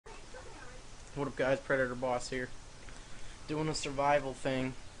What up guys, Predator Boss here. Doing a survival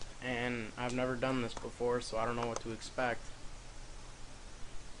thing, and I've never done this before, so I don't know what to expect.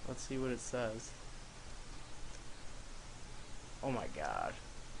 Let's see what it says. Oh my god.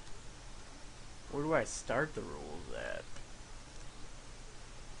 Where do I start the rules at?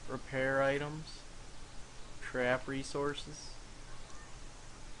 Repair items? Trap resources?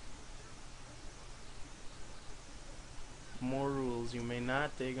 More rules. You may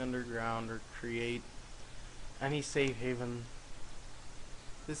not dig underground or create any safe haven.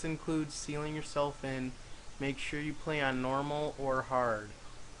 This includes sealing yourself in. Make sure you play on normal or hard.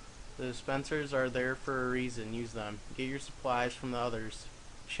 The dispensers are there for a reason. Use them. Get your supplies from the others.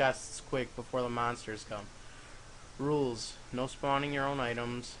 Chests quick before the monsters come. Rules. No spawning your own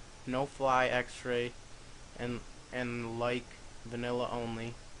items. No fly x-ray. And like vanilla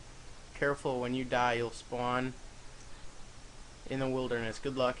only. Careful, when you die you'll spawn in the wilderness.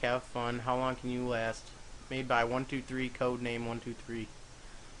 Good luck, have fun. How long can you last? Made by 123, code name 123.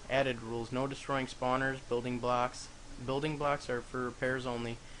 Added rules. No destroying spawners, building blocks. Building blocks are for repairs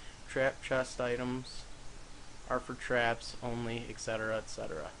only. Trap chest items are for traps only, etc.,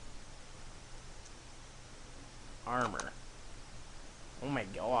 etc. Armor. Oh my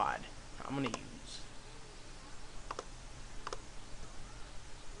god. I'm gonna use.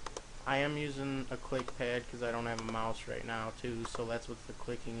 I am using a click pad because I don't have a mouse right now too, so that's what the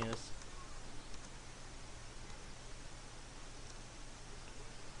clicking is.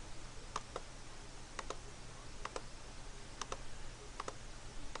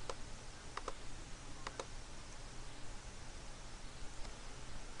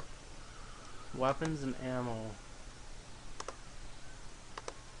 Weapons and ammo.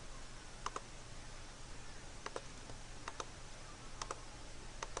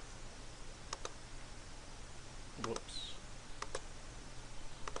 Whoops.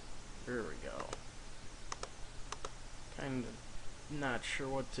 There we go. Kinda not sure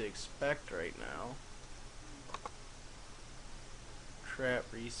what to expect right now. Trap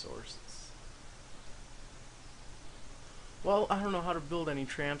resources. Well, I don't know how to build any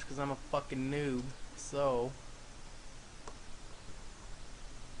traps because I'm a fucking noob, so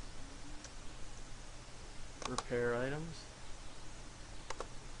repair items.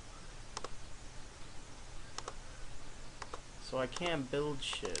 So I can't build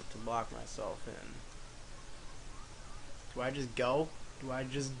shit to block myself in. Do I just go? Do I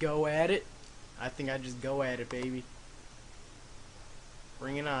just go at it? I think I just go at it, baby.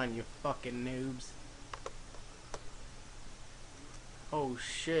 Bring it on, you fucking noobs. Oh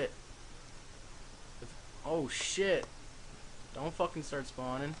shit. Oh shit. Don't fucking start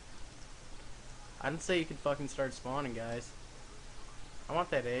spawning. I didn't say you could fucking start spawning, guys. I want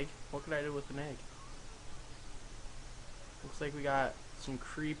that egg. What could I do with an egg? Looks like we got some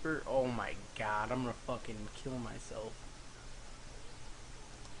creeper. Oh my god, I'm gonna fucking kill myself.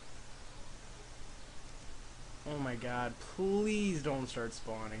 Oh my god, please don't start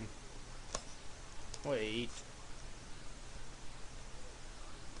spawning. Wait.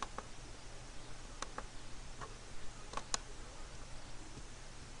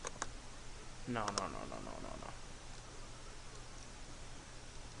 No, no, no, no, no, no, no.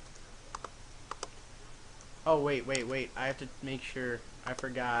 Oh, wait, wait, wait. I have to make sure. I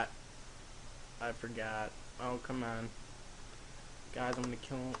forgot. I forgot. Oh, come on. Guys, I'm gonna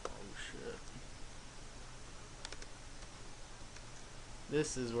kill him. Oh, shit.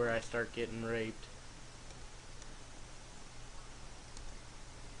 This is where I start getting raped.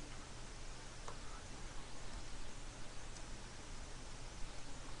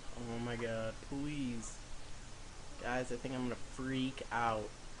 Oh my god, please. Guys, I think I'm gonna freak out.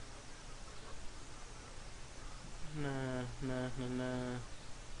 Nah, nah, nah, nah.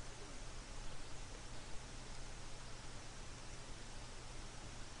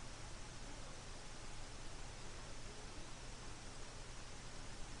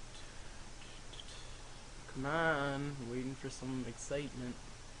 Come on, waiting for some excitement.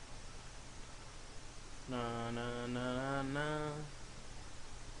 Nah, nah, nah, nah, nah.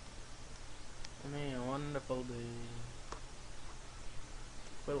 Ain't a wonderful day.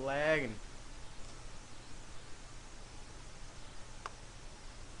 Quit lagging.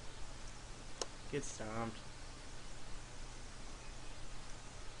 Get stomped.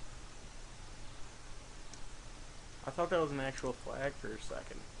 I thought that was an actual flag for a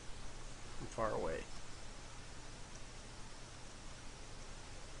second. I'm far away.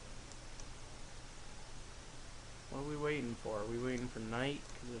 What are we waiting for? Are we waiting for night?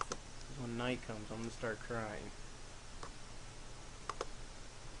 Because when night comes, I'm gonna start crying.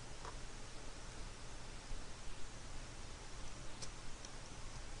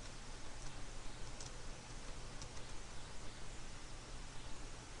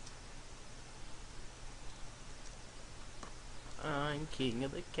 king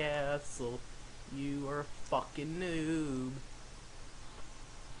of the castle. You are a fucking noob.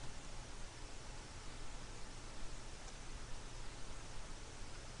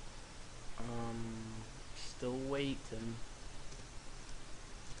 Still waiting.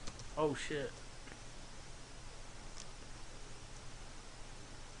 Oh shit.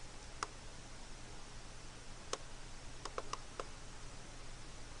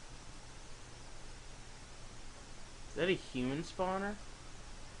 Is that a human spawner?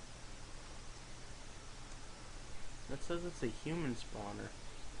 That says it's a human spawner.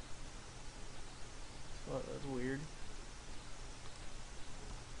 So that's weird.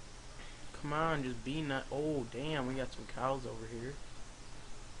 Come on, just be not. Oh, damn, we got some cows over here.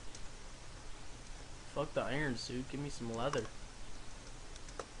 Fuck the iron suit, give me some leather.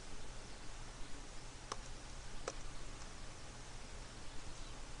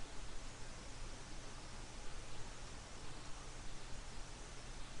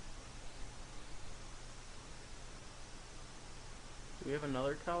 Do we have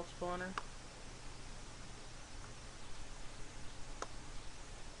another cow spawner?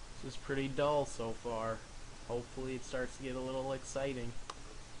 This is pretty dull so far. Hopefully it starts to get a little exciting.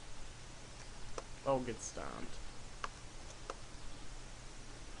 Oh, get stomped.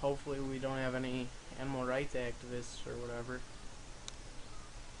 Hopefully we don't have any animal rights activists or whatever.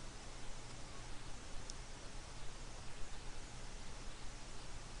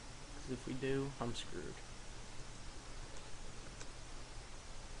 Because if we do, I'm screwed.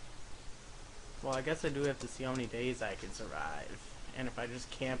 Well, I guess I do have to see how many days I can survive. And if I just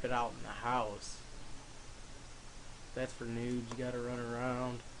camp it out in the house. That's for noobs, you gotta run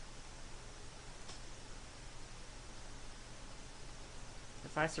around.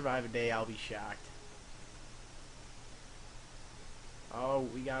 If I survive a day, I'll be shocked. Oh,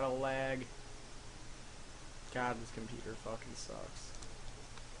 we got a lag. God, this computer fucking sucks.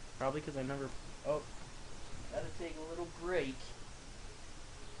 Probably because I never... Oh, gotta take a little break.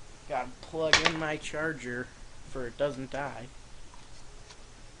 Gotta plug in my charger for it doesn't die.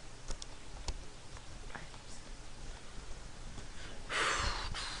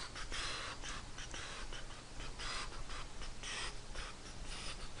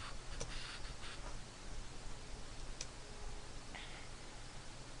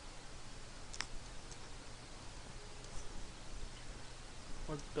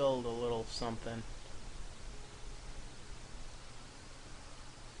 Let's build a little something.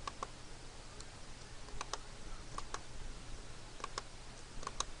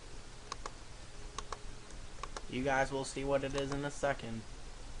 You guys will see what it is in a second.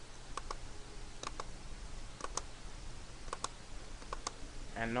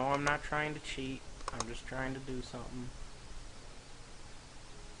 And no, I'm not trying to cheat. I'm just trying to do something.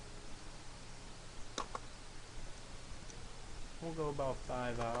 We'll go about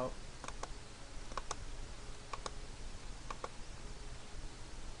 5 out.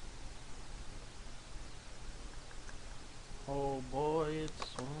 Oh boy, it's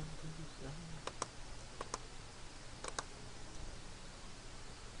something.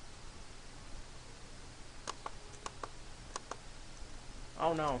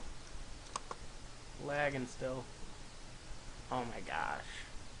 Oh no. Lagging still. Oh my gosh.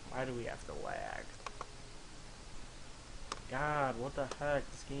 Why do we have to lag? God, what the heck?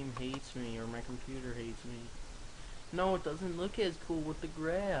 This game hates me, or my computer hates me. No, it doesn't look as cool with the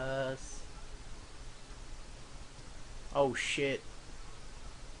grass. Oh shit.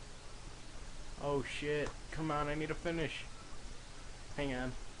 Oh shit. Come on, I need to finish. Hang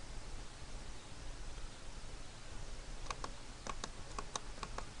on.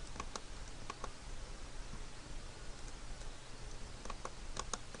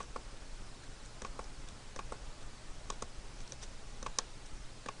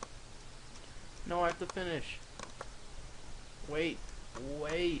 No, I have to finish. Wait.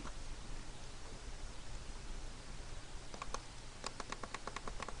 Wait.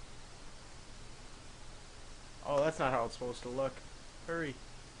 Oh, that's not how it's supposed to look. Hurry.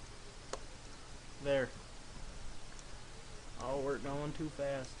 There. Oh, we're going too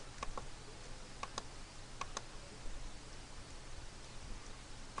fast.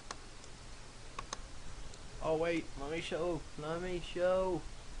 Oh, wait. Let me show. Let me show.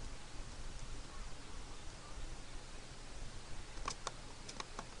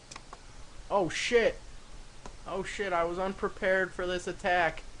 Oh, shit. Oh, shit. I was unprepared for this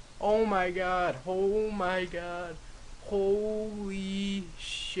attack. Oh, my God. Oh, my God. Holy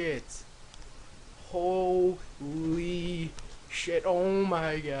shit. Holy shit. Oh,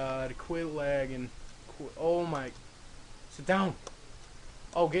 my God. Quit lagging. Oh, my. Sit down.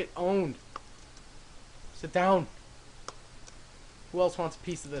 Oh, get owned. Sit down. Who else wants a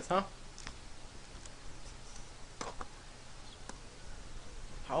piece of this, huh?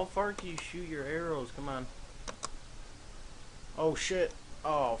 How far can you shoot your arrows? Come on. Oh shit.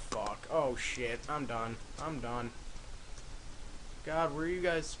 Oh fuck. Oh shit. I'm done. I'm done. God, where are you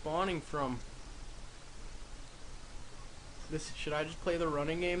guys spawning from? Should I just play the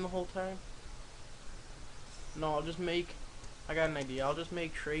running game the whole time? No, I'll just make... I got an idea. I'll just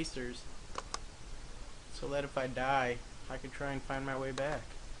make tracers. So that if I die, I could try and find my way back.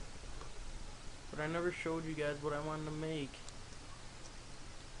 But I never showed you guys what I wanted to make.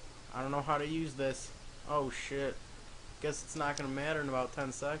 I don't know how to use this. Oh shit. Guess it's not gonna matter in about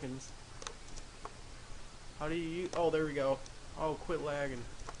 10 seconds. How do you use... Oh, there we go. Oh, quit lagging.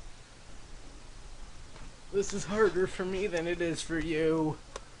 This is harder for me than it is for you.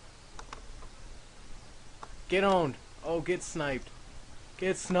 Get owned. Oh, get sniped.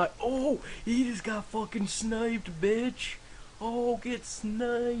 Get sniped. Oh, he just got fucking sniped, bitch. Oh, get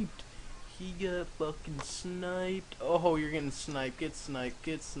sniped. He got fucking sniped. Oh, you're getting sniped. Get sniped.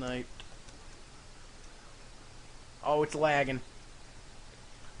 Get sniped. Oh, it's lagging.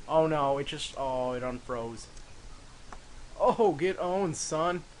 Oh no, it just... Oh, it unfroze. Oh, get owned,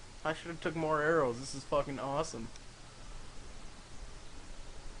 son. I should have took more arrows. This is fucking awesome.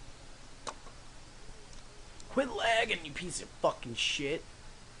 Quit lagging, you piece of fucking shit.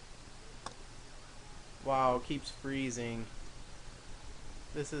 Wow, it keeps freezing.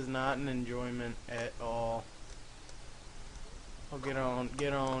 This is not an enjoyment at all. Oh, get on,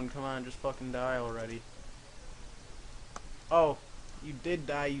 get on. Come on, just fucking die already. Oh, you did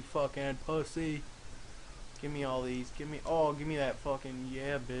die, you fucking pussy. Give me all these. Give me... Oh, give me that fucking...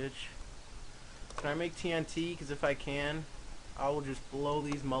 Yeah, bitch. Can I make TNT? Because if I can, I will just blow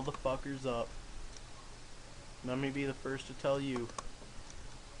these motherfuckers up. Let me be the first to tell you.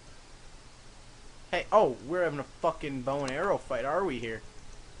 Hey, oh, we're having a fucking bow and arrow fight, are we here?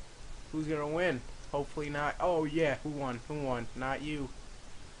 Who's gonna win? Hopefully not. Oh, yeah, who won? Who won? Not you.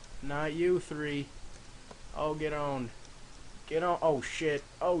 Not you three. Oh, get owned. Get on. Oh, shit.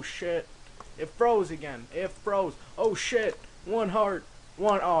 Oh, shit. It froze again. It froze. Oh, shit. One heart.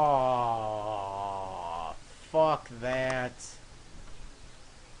 One. Oh, fuck that.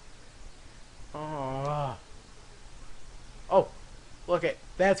 Oh. Oh, look it.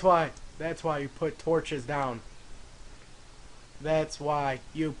 That's why. That's why you put torches down. That's why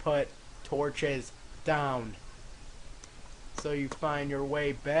you put torches down. So you find your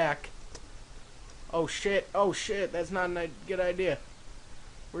way back. Oh shit. Oh shit. That's not a good idea.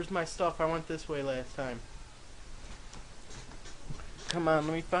 Where's my stuff? I went this way last time. Come on,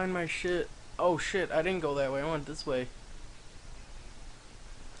 let me find my shit. Oh shit. I didn't go that way. I went this way.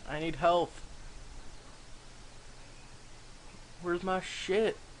 I need health. Where's my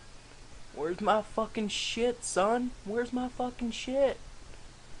shit? Where's my fucking shit, son? Where's my fucking shit?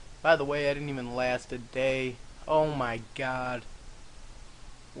 By the way, I didn't even last a day. Oh my god.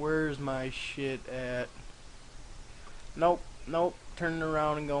 Where's my shit at? Nope, nope. Turning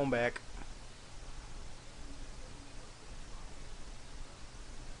around and going back.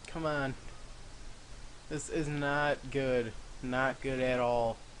 Come on. This is not good. Not good at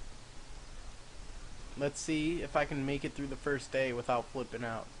all. Let's see if I can make it through the first day without flipping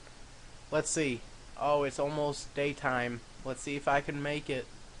out. Let's see. Oh, it's almost daytime. Let's see if I can make it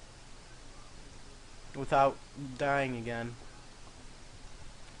without dying again.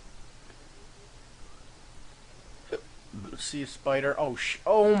 See a spider. Oh,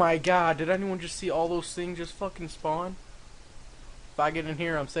 oh my god. Did anyone just see all those things just fucking spawn? If I get in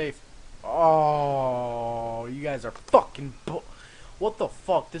here, I'm safe. Oh, you guys are fucking what the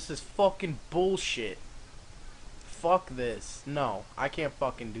fuck? This is fucking bullshit. Fuck this. No, I can't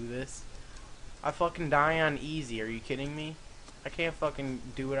fucking do this. I fucking die on easy. Are you kidding me? I can't fucking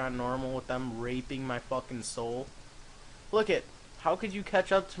do it on normal with them raping my fucking soul. Look it. How could you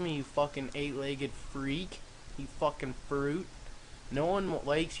catch up to me, you fucking 8-legged freak? You fucking fruit. No one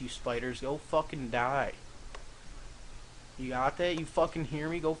likes you, spiders. Go fucking die. You got that? You fucking hear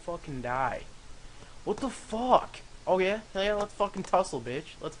me? Go fucking die. What the fuck? Oh yeah? Hell yeah, let's fucking tussle,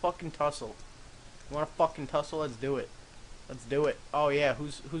 bitch. Let's fucking tussle. You wanna fucking tussle? Let's do it. Let's do it. Oh yeah,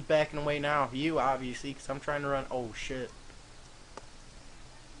 who's backing away now? You, obviously, because I'm trying to run. Oh shit.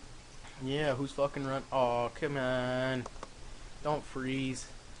 Yeah, who's fucking run? Oh, come on. Don't freeze.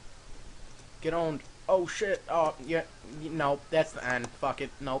 Get owned. Oh shit. Oh, yeah. Nope, that's the end. Fuck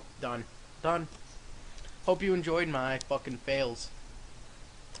it. Nope, done. Done. Hope you enjoyed my fucking fails.